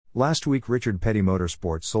Last week Richard Petty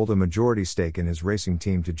Motorsports sold a majority stake in his racing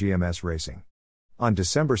team to GMS Racing. On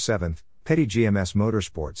December 7, Petty GMS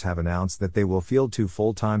Motorsports have announced that they will field 2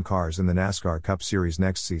 full-time cars in the NASCAR Cup Series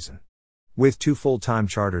next season. With 2 full-time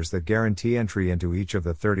charters that guarantee entry into each of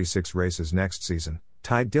the 36 races next season,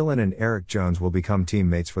 Ty Dillon and Eric Jones will become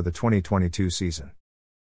teammates for the 2022 season.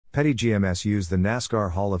 Petty GMS used the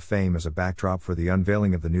NASCAR Hall of Fame as a backdrop for the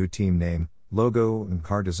unveiling of the new team name, logo, and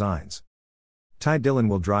car designs. Ty Dillon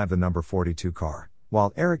will drive the number 42 car,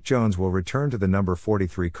 while Eric Jones will return to the number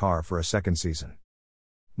 43 car for a second season.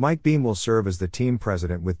 Mike Beam will serve as the team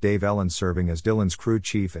president, with Dave Ellens serving as Dillon's crew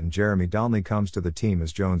chief, and Jeremy Donnelly comes to the team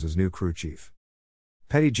as Jones's new crew chief.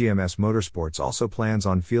 Petty GMS Motorsports also plans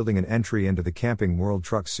on fielding an entry into the Camping World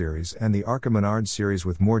Truck Series and the ARCA Menards Series,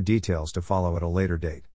 with more details to follow at a later date.